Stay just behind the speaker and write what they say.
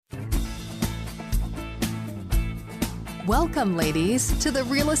Welcome, ladies, to the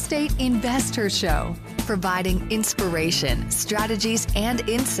Real Estate Investor Show, providing inspiration, strategies, and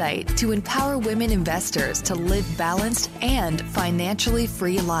insight to empower women investors to live balanced and financially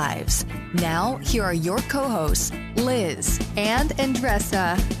free lives. Now, here are your co-hosts, Liz and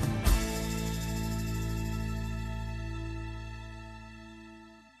Andressa.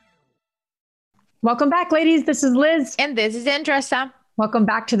 Welcome back, ladies. This is Liz. And this is Andressa. Welcome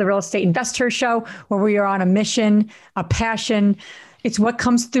back to the Real Estate Investor Show, where we are on a mission, a passion. It's what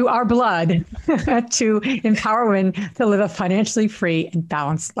comes through our blood to empower women to live a financially free and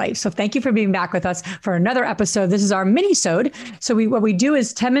balanced life. So thank you for being back with us for another episode. This is our mini-sode. So what we do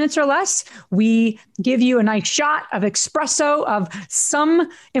is 10 minutes or less. We give you a nice shot of espresso of some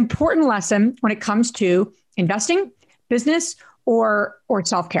important lesson when it comes to investing, business, or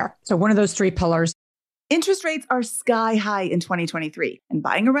self-care. So one of those three pillars. Interest rates are sky high in 2023, and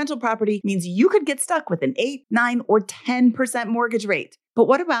buying a rental property means you could get stuck with an 8, 9, or 10% mortgage rate. But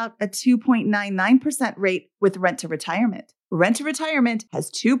what about a 2.99% rate with Rent to Retirement? Rent to Retirement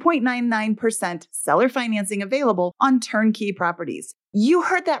has 2.99% seller financing available on turnkey properties. You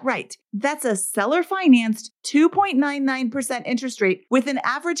heard that right. That's a seller-financed 2.99% interest rate with an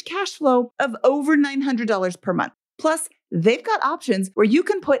average cash flow of over $900 per month. Plus, they've got options where you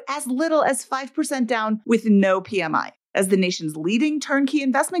can put as little as 5% down with no PMI. As the nation's leading turnkey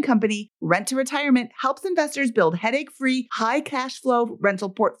investment company, Rent to Retirement helps investors build headache-free, high cash flow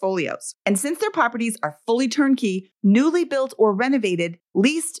rental portfolios. And since their properties are fully turnkey, newly built or renovated,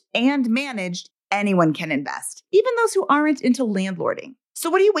 leased, and managed, anyone can invest, even those who aren't into landlording.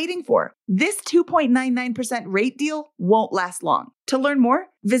 So what are you waiting for? This 2.99% rate deal won't last long. To learn more,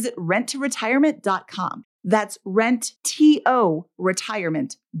 visit renttoretirement.com. That's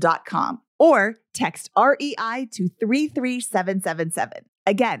renttoretirement.com. Or text REI to 33777.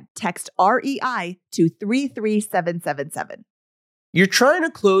 Again, text REI to 33777. You're trying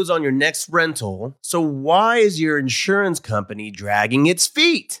to close on your next rental, so why is your insurance company dragging its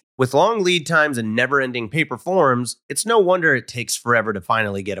feet? With long lead times and never-ending paper forms, it's no wonder it takes forever to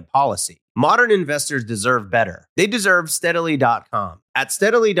finally get a policy. Modern investors deserve better. They deserve Steadily.com. At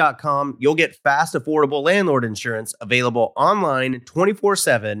Steadily.com, you'll get fast, affordable landlord insurance available online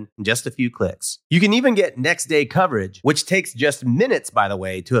 24/7 in just a few clicks. You can even get next-day coverage, which takes just minutes, by the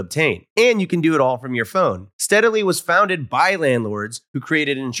way, to obtain. And you can do it all from your phone. Steadily was founded by landlords who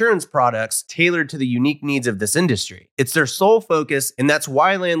created insurance products tailored to the unique needs of this industry. It's their sole focus, and that's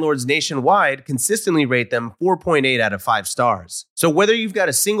why landlords nationwide consistently rate them 4.8 out of 5 stars. So whether you've got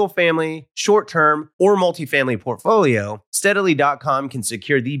a single-family, short-term, or multifamily portfolio, Steadily.com can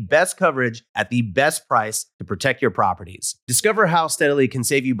secure the best coverage at the best price to protect your properties. Discover how Steadily can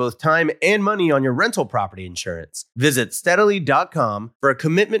save you both time and money on your rental property insurance. Visit Steadily.com for a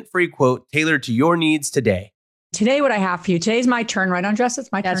commitment-free quote tailored to your needs today. Today, what I have for you, today's my turn, right, Andressa?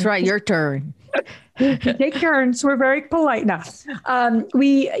 It's my turn. That's right, your turn. Take turns. We're very polite now. What I'm going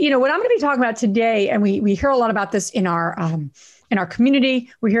to be talking about today, and we hear a lot about this in our community.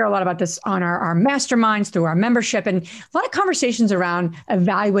 We hear a lot about this on our masterminds through our membership, and a lot of conversations around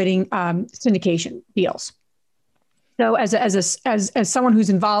evaluating syndication deals. So as someone who's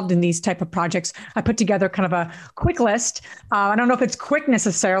involved in these type of projects, I put together kind of a quick list. I don't know if it's quick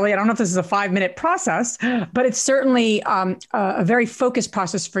necessarily. I don't know if this is a 5-minute process, but it's certainly a very focused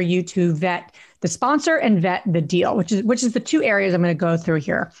process for you to vet the sponsor and vet the deal, which is the two areas I'm going to go through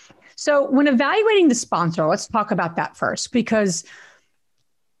here. So when evaluating the sponsor, let's talk about that first, because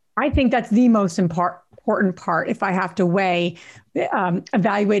I think that's the most important part if I have to weigh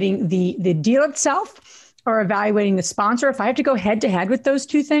evaluating the deal itself or evaluating the sponsor. If I have to go head to head with those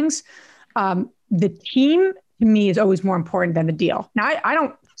two things, the team to me is always more important than the deal. Now, I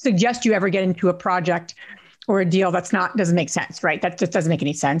don't suggest you ever get into a project or a deal doesn't make sense, right? That just doesn't make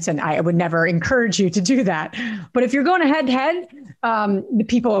any sense. And I would never encourage you to do that. But if you're going head to head, the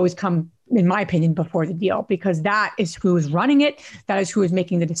people always come, in my opinion, before the deal, because that is who is running it. That is who is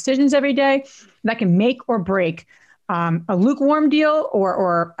making the decisions every day. That can make or break a lukewarm deal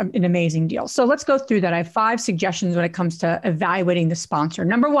or an amazing deal. So let's go through that. I have 5 suggestions when it comes to evaluating the sponsor.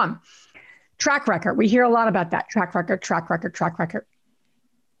 Number 1, track record. We hear a lot about that. Track record.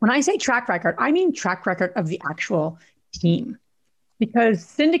 When I say track record, I mean track record of the actual team, because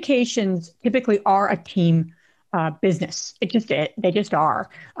syndications typically are a team business. They just are.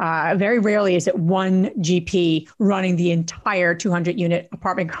 Very rarely is it one GP running the entire 200-unit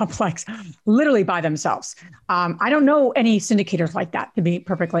apartment complex literally by themselves. I don't know any syndicators like that, to be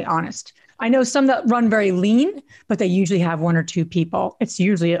perfectly honest. I know some that run very lean, but they usually have 1 or 2 people. It's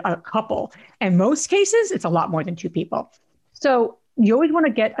usually a couple. In most cases, it's a lot more than 2 people. So you always want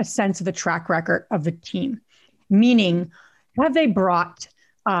to get a sense of the track record of the team. meaning have they brought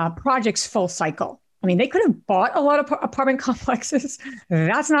projects full cycle? I mean, they could have bought a lot of apartment complexes.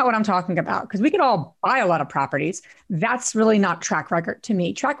 That's not what I'm talking about, because we could all buy a lot of properties. That's really not track record to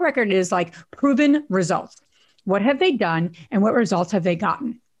me. Track record is like proven results. What have they done and what results have they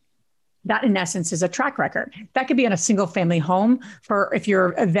gotten? That, in essence, is a track record. That could be on a single family home for if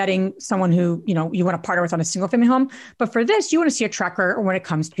you're vetting someone who, you want to partner with on a single family home. But for this, you want to see a track record when it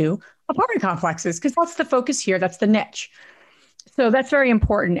comes to apartment complexes, because that's the focus here. That's the niche. So that's very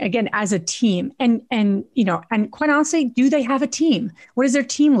important, again, as a team. And quite honestly, do they have a team? What does their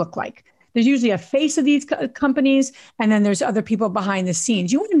team look like? There's usually a face of these companies, and then there's other people behind the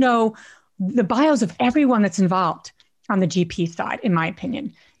scenes. You want to know the bios of everyone that's involved on the GP side, in my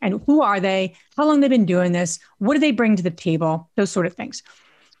opinion. And who are they? How long they've been doing this? What do they bring to the table? Those sort of things.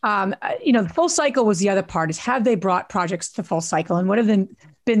 The full cycle was the other part, is have they brought projects to full cycle, and what have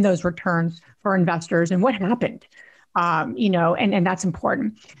been those returns for investors, and what happened? And that's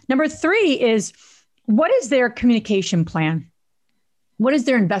important. Number 3 is, what is their communication plan? What is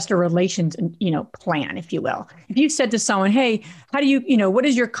their investor relations, plan, if you will? If you said to someone, hey, how do you, what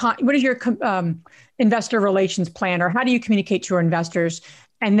is your investor relations plan, or how do you communicate to your investors?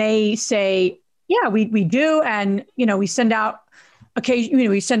 And they say, yeah, we do. And, we send out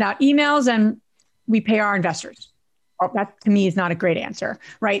emails and we pay our investors. Well, that to me is not a great answer,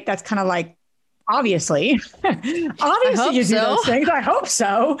 right? That's kind of like, obviously you do those things. I hope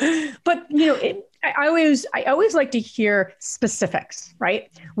so. But, I always like to hear specifics,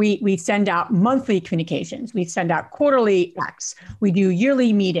 right? We send out monthly communications. We send out quarterly X. We do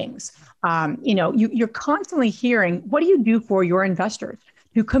yearly meetings. You're constantly hearing, what do you do for your investors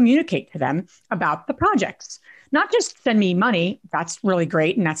to communicate to them about the projects? Not just send me money. That's really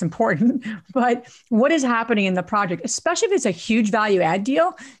great and that's important. But what is happening in the project, especially if it's a huge value add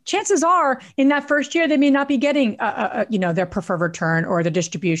deal? Chances are in that first year, they may not be getting their preferred return or the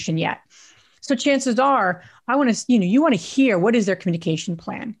distribution yet. So chances are, you want to hear, what is their communication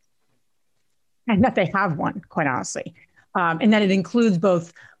plan, and that they have one, quite honestly. And that it includes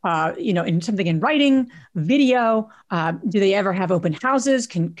both, in something in writing, video. Do they ever have open houses?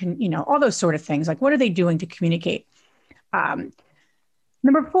 Can all those sort of things. Like, what are they doing to communicate?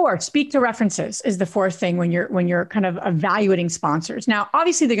 Number 4, speak to references is the 4th thing when you're kind of evaluating sponsors. Now,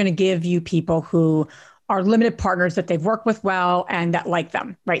 obviously, they're going to give you people who are limited partners that they've worked with well and that like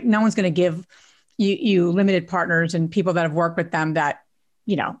them, right? No one's going to give you limited partners and people that have worked with them that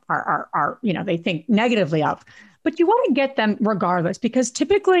are they think negatively of. But you want to get them regardless, because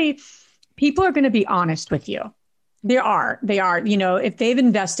typically people are going to be honest with you. They are, if they've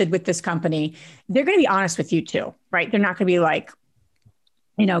invested with this company, they're going to be honest with you too, right? They're not going to be like,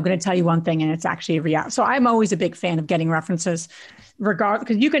 going to tell you one thing and it's actually a reality. So I'm always a big fan of getting references, regardless,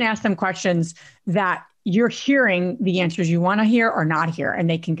 because you can ask them questions that you're hearing the answers you want to hear or not hear, and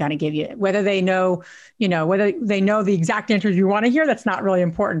they can kind of give you, whether they know the exact answers you want to hear. That's not really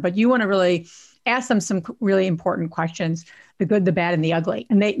important, but you want to really ask them some really important questions, the good, the bad, and the ugly.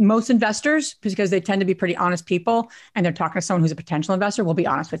 And most investors, because they tend to be pretty honest people and they're talking to someone who's a potential investor, will be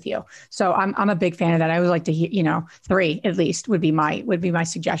honest with you. So I'm a big fan of that. I would like to hear, 3 at least would be my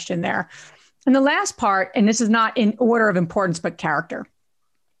suggestion there. And the last part, and this is not in order of importance, but character.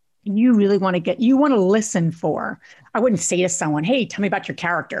 You really want to listen for. I wouldn't say to someone, hey, tell me about your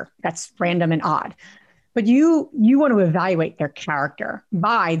character. That's random and odd. But you want to evaluate their character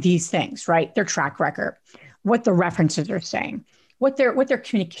by these things, right? Their track record, what the references are saying, what their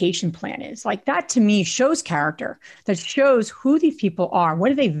communication plan is. Like, that to me shows character. That shows who these people are. What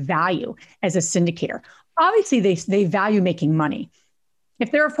do they value as a syndicator? Obviously, they value making money.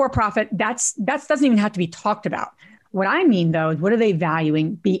 If they're a for-profit, that doesn't even have to be talked about. What I mean, though, is what are they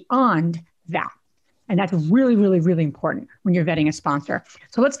valuing beyond that? And that's really, really, really important when you're vetting a sponsor.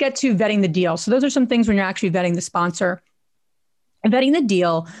 So let's get to vetting the deal. So those are some things when you're actually vetting the sponsor. And vetting the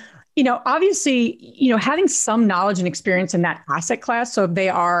deal, obviously, having some knowledge and experience in that asset class. So if they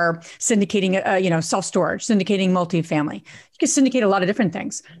are syndicating, self-storage, syndicating multifamily, you can syndicate a lot of different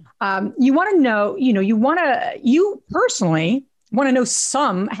things. You want to know, you personally want to know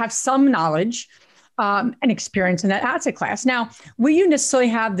have some knowledge and experience in that asset class. Now, will you necessarily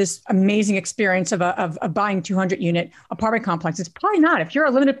have this amazing experience of buying 200-unit apartment complexes? Probably not. If you're a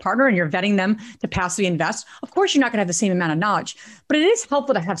limited partner and you're vetting them to passively invest, of course, you're not going to have the same amount of knowledge. But it is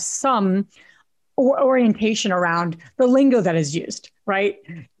helpful to have some orientation around the lingo that is used, right?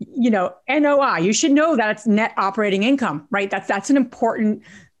 NOI, you should know that it's net operating income, right? That's an important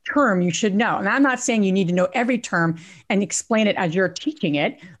term you should know. And I'm not saying you need to know every term and explain it as you're teaching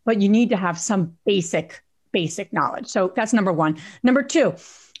it, but you need to have some basic knowledge. So that's number 1. Number 2,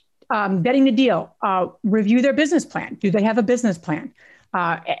 Vetting the deal, review their business plan. Do they have a business plan?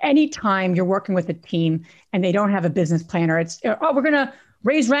 Anytime you're working with a team and they don't have a business plan, or it's, oh, we're going to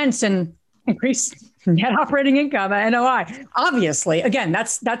raise rents and increase net operating income, NOI. Obviously, again,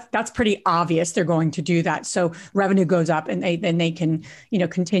 that's pretty obvious. They're going to do that. So revenue goes up and they can,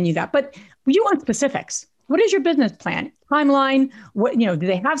 continue that. But you want specifics. What is your business plan? Timeline? What, do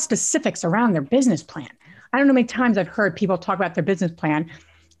they have specifics around their business plan? I don't know how many times I've heard people talk about their business plan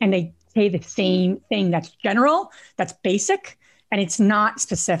and they say the same thing that's general, that's basic, and it's not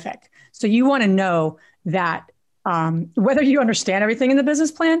specific. So you want to know that whether you understand everything in the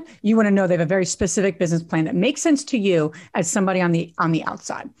business plan, you want to know they have a very specific business plan that makes sense to you as somebody on the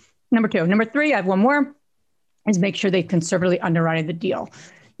outside. Number 2. Number 3, I have one more, is make sure they conservatively underwrite the deal.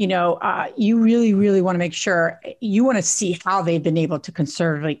 You really, really want to make sure you want to see how they've been able to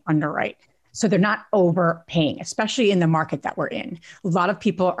conservatively underwrite. So they're not overpaying, especially in the market that we're in. A lot of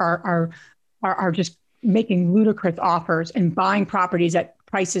people are just making ludicrous offers and buying properties at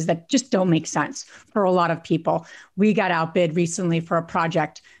prices that just don't make sense for a lot of people. We got outbid recently for a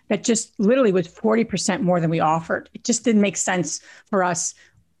project that just literally was 40% more than we offered. It just didn't make sense for us.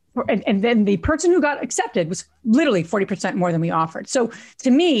 And then the person who got accepted was literally 40% more than we offered. So to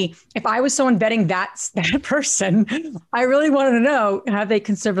me, if I was someone vetting that person, I really wanted to know, have they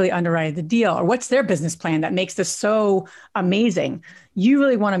conservatively underwritten the deal, or what's their business plan that makes this so amazing? You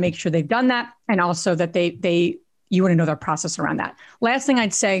really want to make sure they've done that, and also that you want to know their process around that. Last thing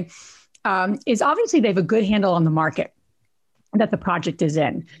I'd say is obviously they have a good handle on the market that the project is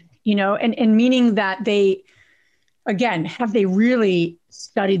in, and meaning that again, have they really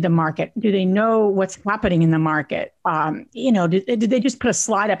studied the market? Do they know what's happening in the market? Did they just put a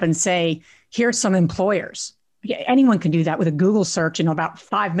slide up and say, here's some employers? Yeah, anyone can do that with a Google search in about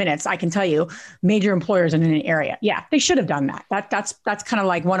 5 minutes. I can tell you major employers in an area. Yeah, they should have done that. That's kind of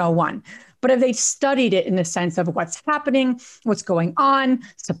like 101. But have they studied it in the sense of what's happening, what's going on,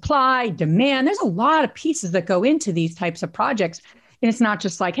 supply, demand? There's a lot of pieces that go into these types of projects. And it's not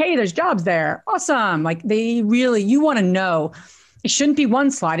just like, hey, there's jobs there. Awesome. Like you want to know, it shouldn't be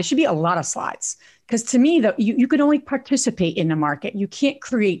one slide. It should be a lot of slides. Because to me, you can only participate in the market. You can't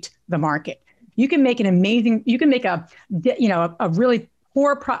create the market. You can make a really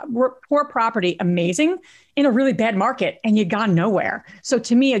poor property amazing in a really bad market, and you gone nowhere. So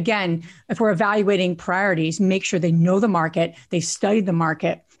to me, again, if we're evaluating priorities, make sure they know the market, they studied the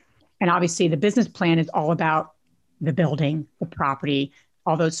market. And obviously the business plan is all about the building, the property,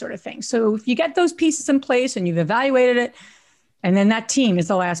 all those sort of things. So if you get those pieces in place and you've evaluated it, and then that team is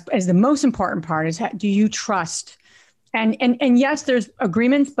the most important part, is do you trust? And yes, there's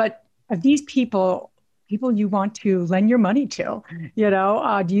agreements, but are these people you want to lend your money to?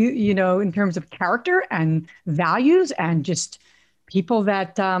 Do you, in terms of character and values, and just people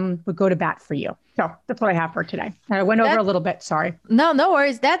that would go to bat for you. So that's what I have for today. I went over a little bit. Sorry. No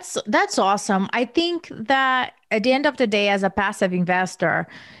worries. That's awesome. I think that at the end of the day, as a passive investor,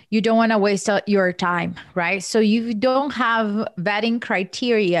 you don't want to waste your time, right? So you don't have vetting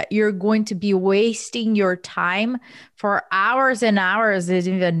criteria, you're going to be wasting your time for hours and hours, is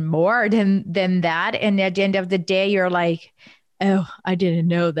even more than that. And at the end of the day, you're like, oh, I didn't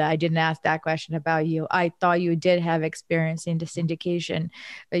know that. I didn't ask that question about you. I thought you did have experience in the syndication,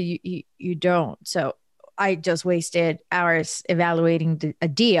 but you don't. So I just wasted hours evaluating a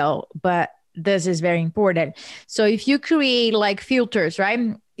deal, but this is very important. So if you create like filters,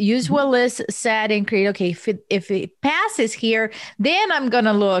 right? Use what Liz said and create, okay, if it passes here, then I'm going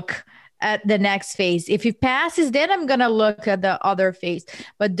to look at the next phase. If it passes, then I'm going to look at the other phase.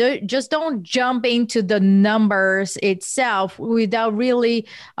 But just don't jump into the numbers itself without really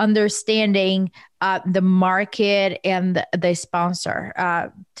understanding the market and the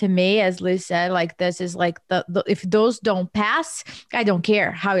sponsor. To me, as Liz said, like this is like the if those don't pass, I don't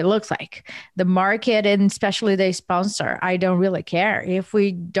care how it looks like. The market and especially the sponsor, I don't really care. If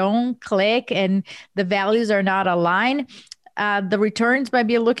we don't click and the values are not aligned, the returns might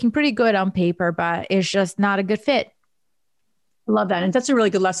be looking pretty good on paper, but it's just not a good fit. I love that. And that's a really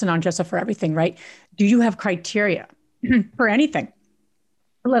good lesson on Jessa for everything, right? Do you have criteria for anything,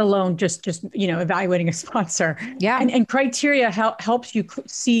 let alone just evaluating a sponsor? Yeah. And criteria helps you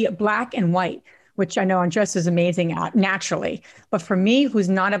see black and white, which I know Andres is amazing at naturally. But for me, who's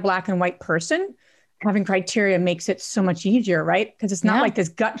not a black and white person, having criteria makes it so much easier, right? Because it's not like this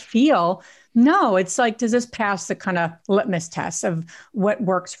gut feel. No, it's like, does this pass the kind of litmus test of what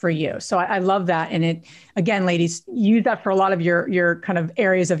works for you? So I love that. And it, again, ladies, use that for a lot of your kind of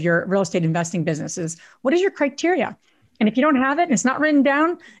areas of your real estate investing businesses. What is your criteria? And if you don't have it and it's not written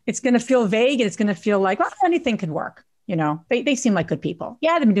down, it's going to feel vague and it's going to feel like, well, anything could work. They seem like good people.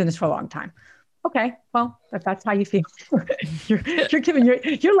 Yeah, they've been doing this for a long time. Okay, well, if that's how you feel,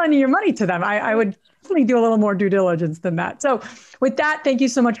 you're lending your money to them. I would definitely do a little more due diligence than that. So with that, thank you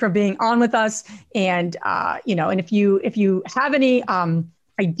so much for being on with us. And and if you have any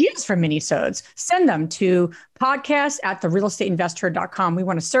ideas for minisodes, send them to podcast@therealestateinvestor.com. We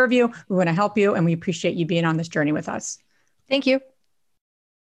want to serve you, we want to help you, and we appreciate you being on this journey with us. Thank you.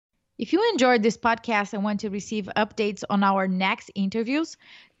 If you enjoyed this podcast and want to receive updates on our next interviews,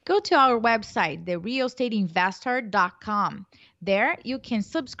 go to our website, therealestateinvestor.com. There, you can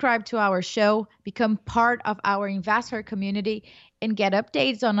subscribe to our show, become part of our investor community, and get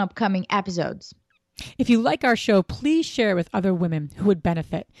updates on upcoming episodes. If you like our show, please share it with other women who would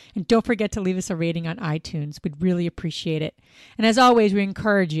benefit. And don't forget to leave us a rating on iTunes. We'd really appreciate it. And as always, we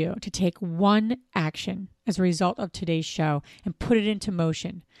encourage you to take one action as a result of today's show and put it into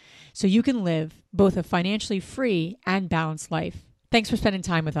motion so you can live both a financially free and balanced life. Thanks for spending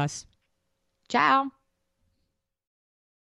time with us. Ciao.